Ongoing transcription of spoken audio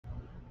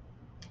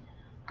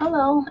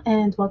Hello,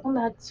 and welcome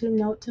back to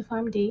Note to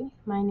Pharm.D.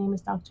 My name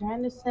is Dr.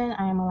 Anderson.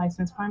 I am a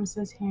licensed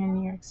pharmacist here in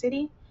New York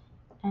City.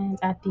 And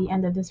at the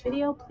end of this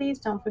video, please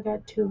don't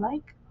forget to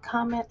like,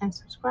 comment, and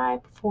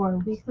subscribe for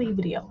weekly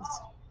videos.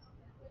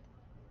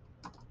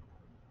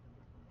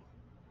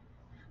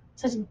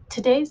 So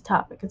today's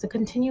topic is a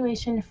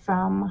continuation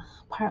from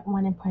part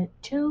 1 and part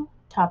 2,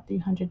 top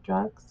 300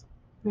 drugs.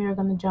 We are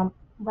going to jump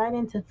right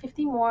into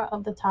 50 more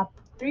of the top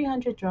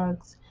 300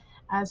 drugs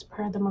as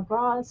per the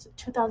McGraw's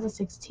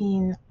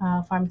 2016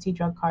 pharmacy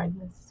drug card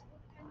list.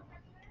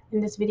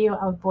 In this video,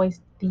 I'll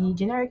voice the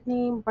generic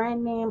name,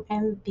 brand name,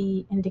 and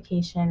the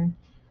indication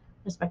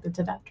respective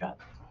to that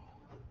drug.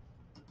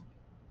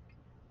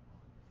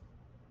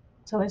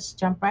 So let's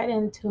jump right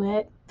into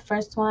it. The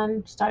first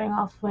one, starting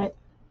off with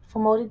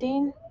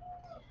famotidine,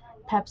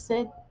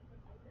 Pepcid,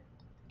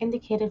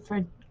 indicated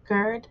for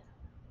GERD,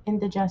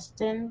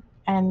 indigestion,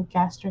 and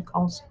gastric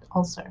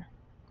ulcer.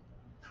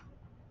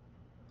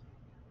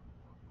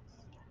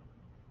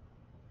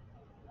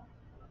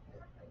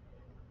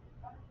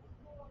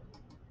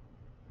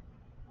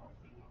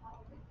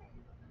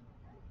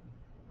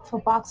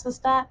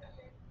 Febuxostat,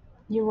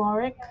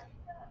 Uroric,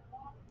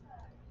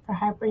 for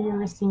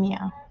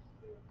hyperuricemia.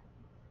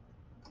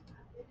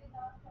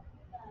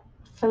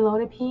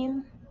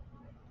 Felodipine,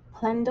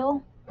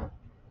 Plendil,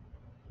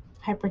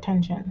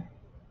 hypertension.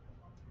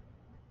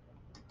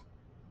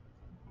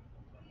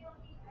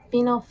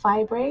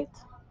 Fenofibrate,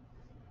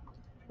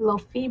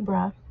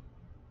 Lofibra,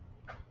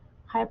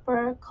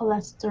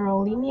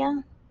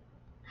 hypercholesterolemia,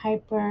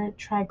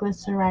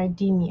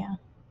 hypertriglyceridemia.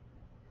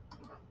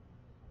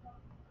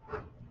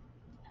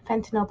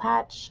 Fentanyl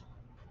patch,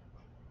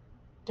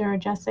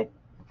 Duragesic,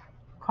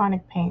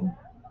 chronic pain.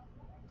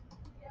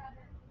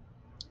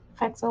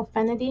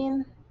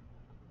 Fexofenadine,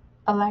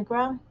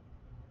 Allegra,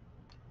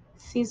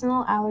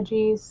 seasonal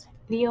allergies,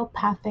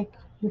 idiopathic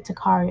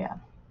urticaria.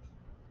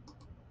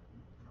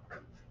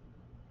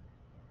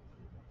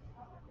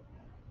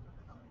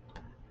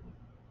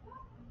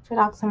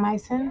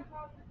 Fidaxomicin,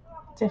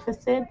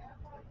 Difficid,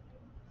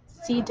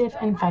 C. diff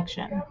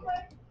infection.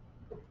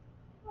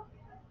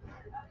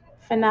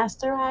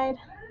 Finasteride,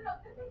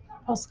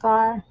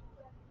 Proscar,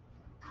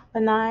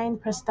 benign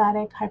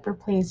prostatic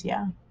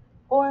hyperplasia,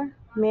 or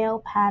male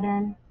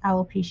pattern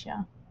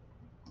alopecia.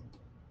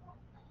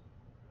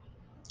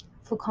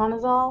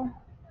 Fluconazole,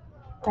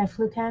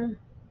 Diflucan,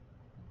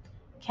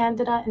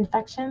 Candida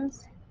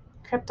infections,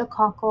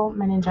 cryptococcal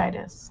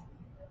meningitis.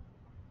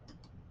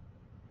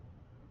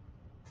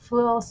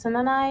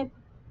 Fluocinamide,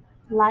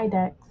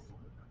 Lidex,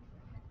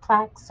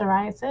 plaque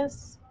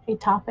psoriasis,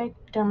 atopic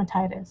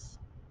dermatitis.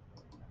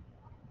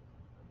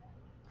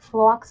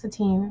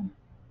 Fluoxetine,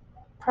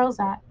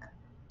 Prozac,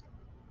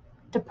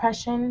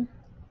 depression,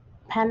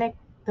 panic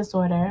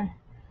disorder,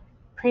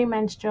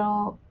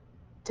 premenstrual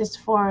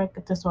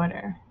dysphoric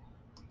disorder.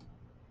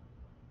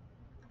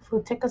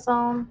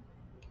 Fluticasone,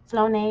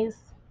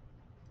 Flonase,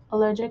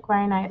 allergic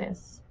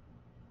rhinitis.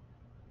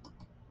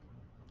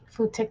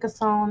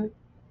 Fluticasone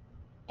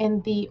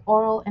in the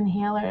oral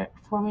inhaler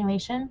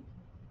formulation.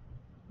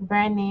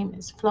 Brand name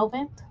is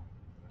Flovent,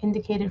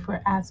 indicated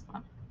for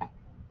asthma.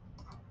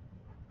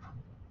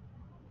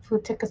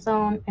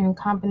 Fluticasone in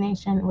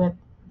combination with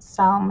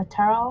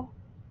salmeterol,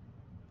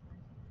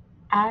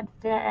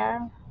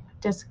 Advair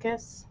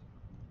discus,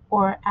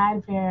 or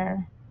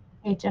Advair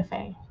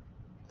HFA,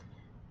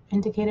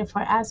 indicated for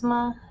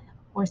asthma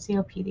or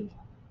COPD.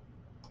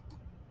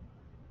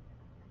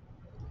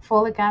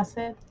 Folic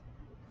acid,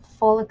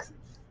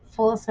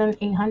 Folacin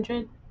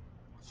 800,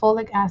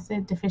 folic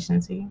acid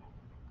deficiency.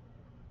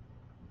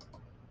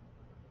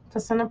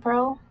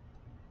 Lisinopril,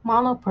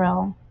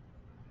 Monopril,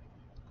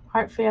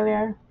 heart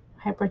failure,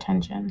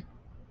 hypertension.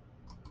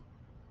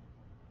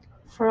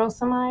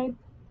 Furosemide,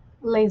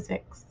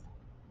 Lasix,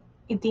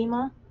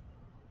 edema,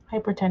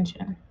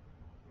 hypertension.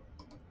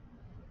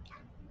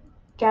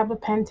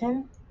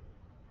 Gabapentin,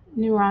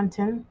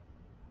 Neurontin,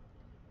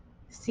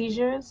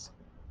 seizures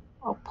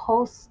or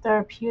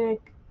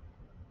post-therapeutic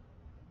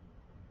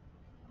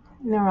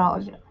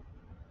neuralgia.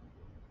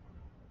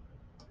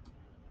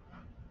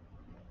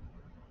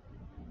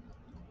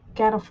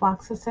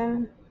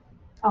 Gatafloxacin,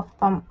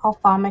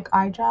 ophthalmic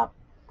eye drop.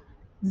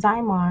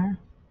 Zymar,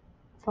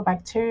 for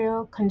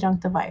bacterial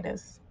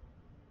conjunctivitis.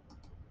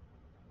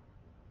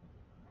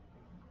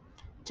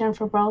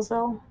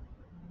 Gemfibrozil,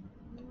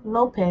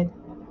 Lopid,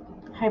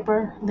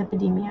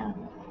 hyperlipidemia.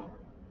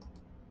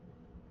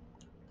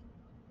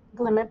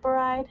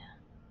 Glimepiride,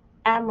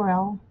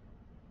 Amaryl,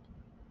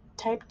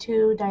 type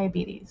 2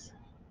 diabetes.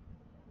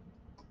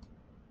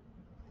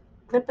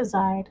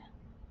 Glipizide,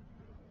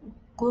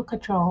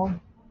 Glucotrol,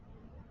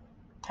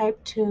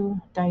 type 2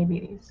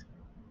 diabetes.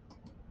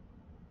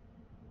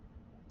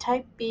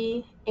 Type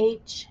B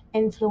H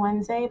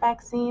influenzae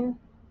vaccine,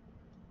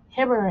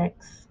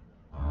 Hiberix,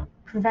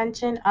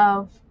 prevention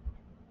of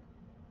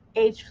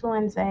H.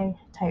 influenzae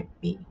type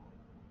B.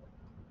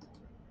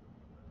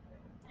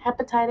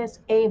 Hepatitis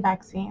A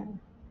vaccine,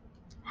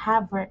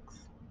 Havrix,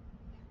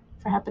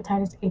 for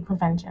hepatitis A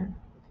prevention.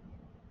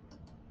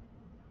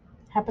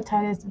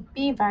 hepatitis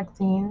B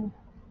vaccine,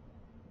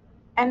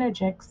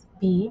 Energix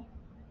B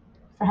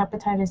for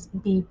hepatitis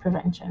B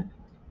prevention,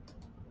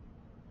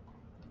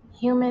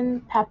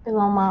 human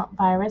papilloma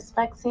virus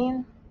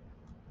vaccine,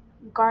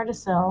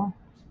 Gardasil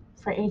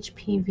for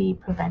HPV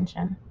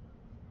prevention,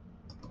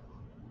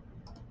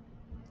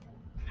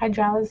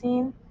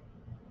 hydralazine,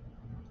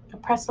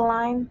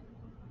 apresoline,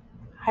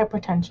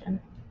 hypertension,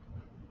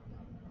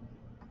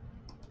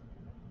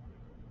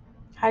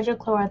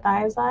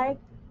 hydrochlorothiazide,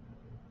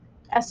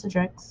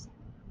 Esadrix,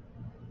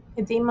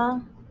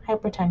 edema,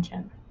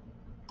 hypertension,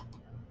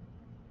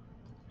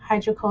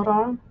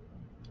 hydrocodone,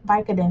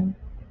 Vicodin,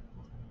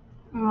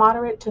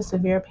 moderate to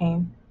severe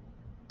pain,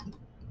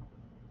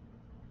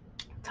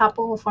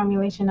 topical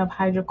formulation of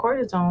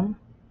hydrocortisone,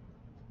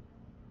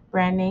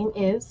 brand name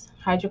is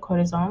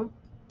hydrocortisone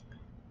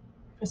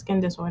for skin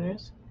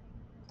disorders,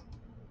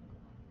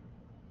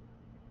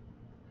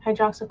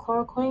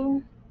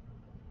 hydroxychloroquine,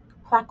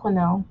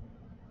 Plaquenil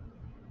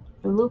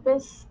for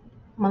lupus,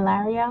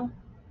 malaria,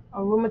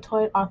 or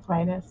rheumatoid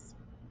arthritis,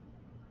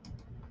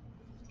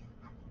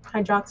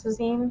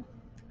 hydroxyzine,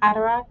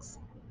 Atarax,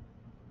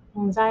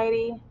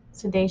 anxiety,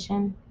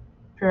 sedation,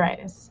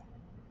 pruritus,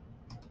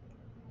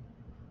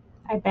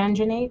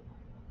 ibandronate,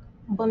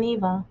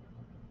 Boniva,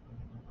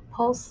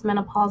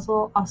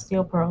 postmenopausal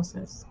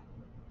osteoporosis,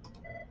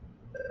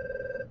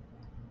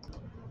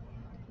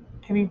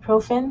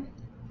 ibuprofen,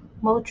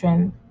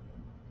 Motrin,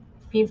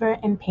 fever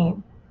and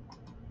pain,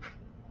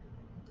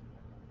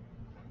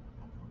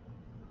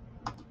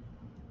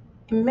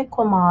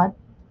 imiquimod,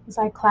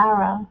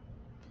 Zyclara,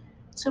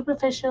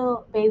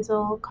 superficial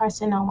basal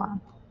carcinoma,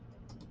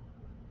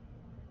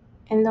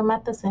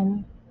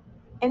 indomethacin,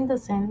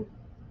 Indocin,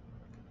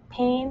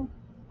 pain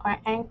or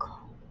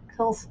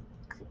ankylosing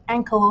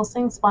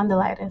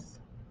spondylitis,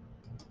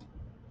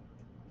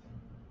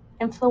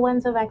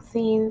 influenza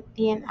vaccine,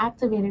 the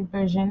inactivated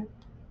version,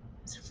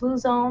 is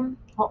Fluzone,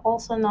 or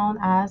also known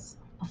as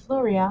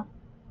Afluria,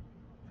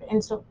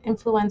 for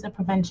influenza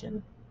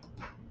prevention.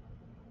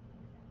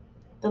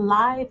 The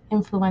live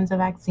influenza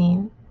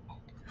vaccine,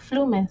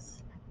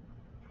 Flumis,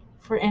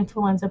 for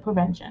influenza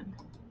prevention.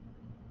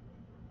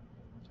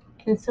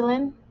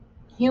 Insulin,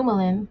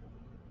 Humulin,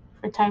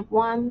 for type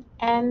 1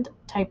 and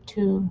type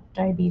 2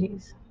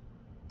 diabetes.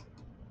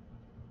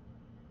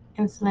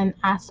 Insulin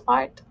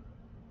aspart,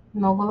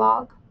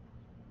 Novolog,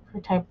 for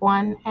type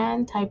 1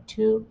 and type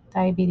 2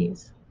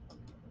 diabetes.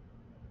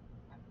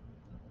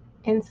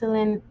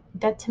 Insulin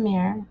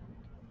detamere,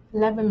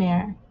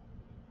 Levemir,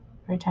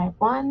 for type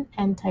 1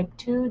 and type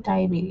 2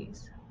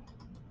 diabetes.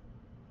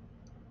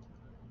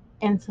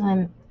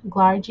 Insulin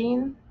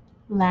glargine,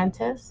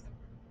 Lantus,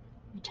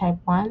 for type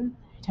 1,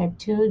 type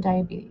 2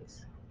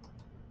 diabetes.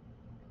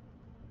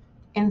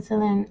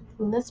 Insulin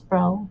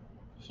Lispro,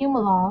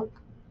 Humalog,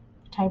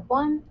 for type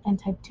 1 and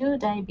type 2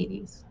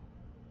 diabetes.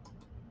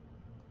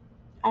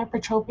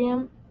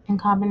 Ipratropium in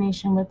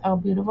combination with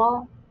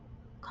albuterol,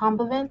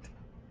 Combivent,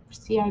 for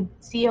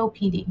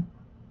COPD.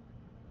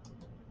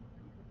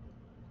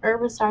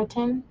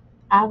 Irbesartan,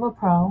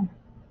 Avapro,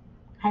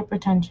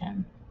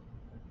 hypertension.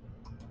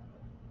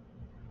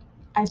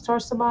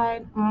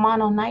 Isorsabide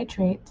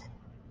mononitrate,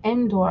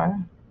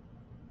 Imdor,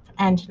 for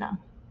angina.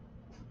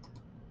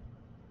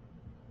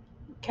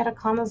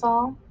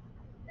 Ketoconazole,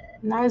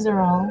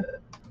 Nizerol,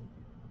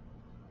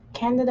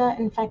 Candida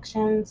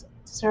infections,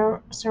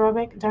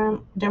 serotic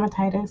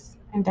dermatitis,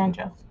 and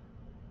dandruff.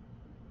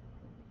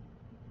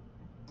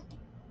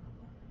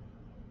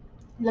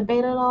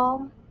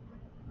 Labetalol,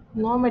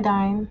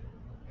 Normidine,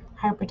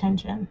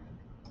 hypertension.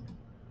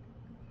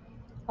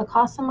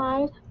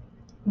 Lacosamide,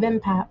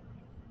 Vimpat,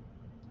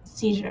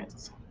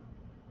 seizures.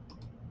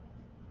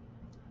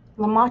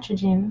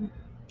 Lamotrigine,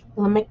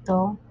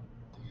 Lamictal,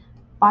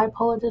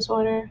 bipolar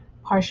disorder,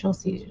 partial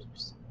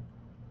seizures.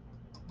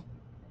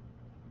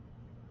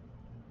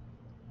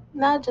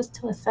 Now, just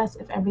to assess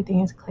if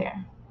everything is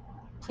clear,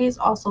 please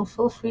also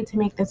feel free to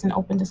make this an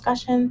open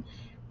discussion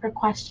for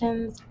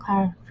questions,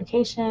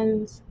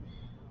 clarifications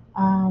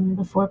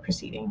before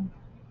proceeding.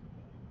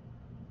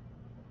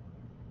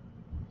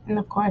 And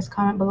of course,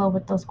 comment below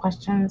with those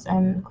questions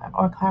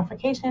or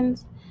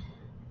clarifications,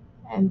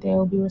 and they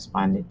will be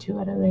responded to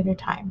at a later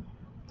time.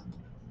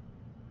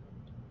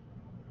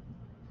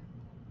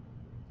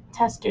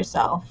 Test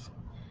yourself.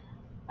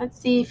 Let's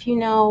see if you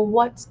know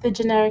what's the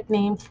generic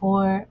name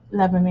for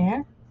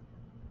Levemir.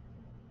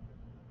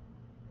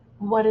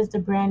 What is the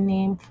brand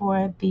name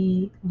for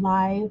the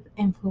live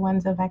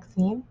influenza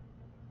vaccine?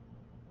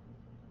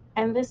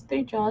 And list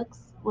 3 drugs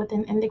with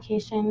an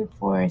indication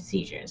for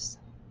seizures.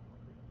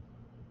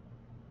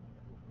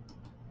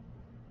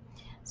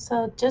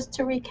 So just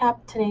to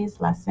recap today's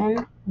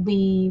lesson,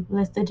 we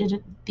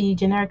listed the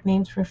generic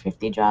names for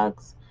 50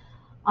 drugs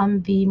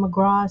on the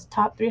McGraw's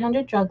top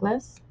 300 drug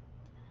list,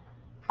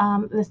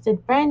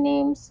 listed brand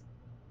names,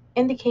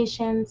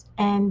 indications,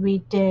 and we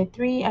did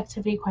 3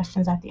 activity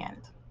questions at the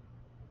end.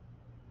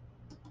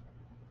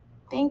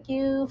 Thank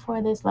you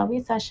for this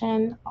lovely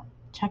session.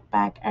 Check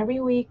back every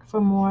week for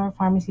more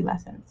pharmacy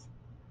lessons.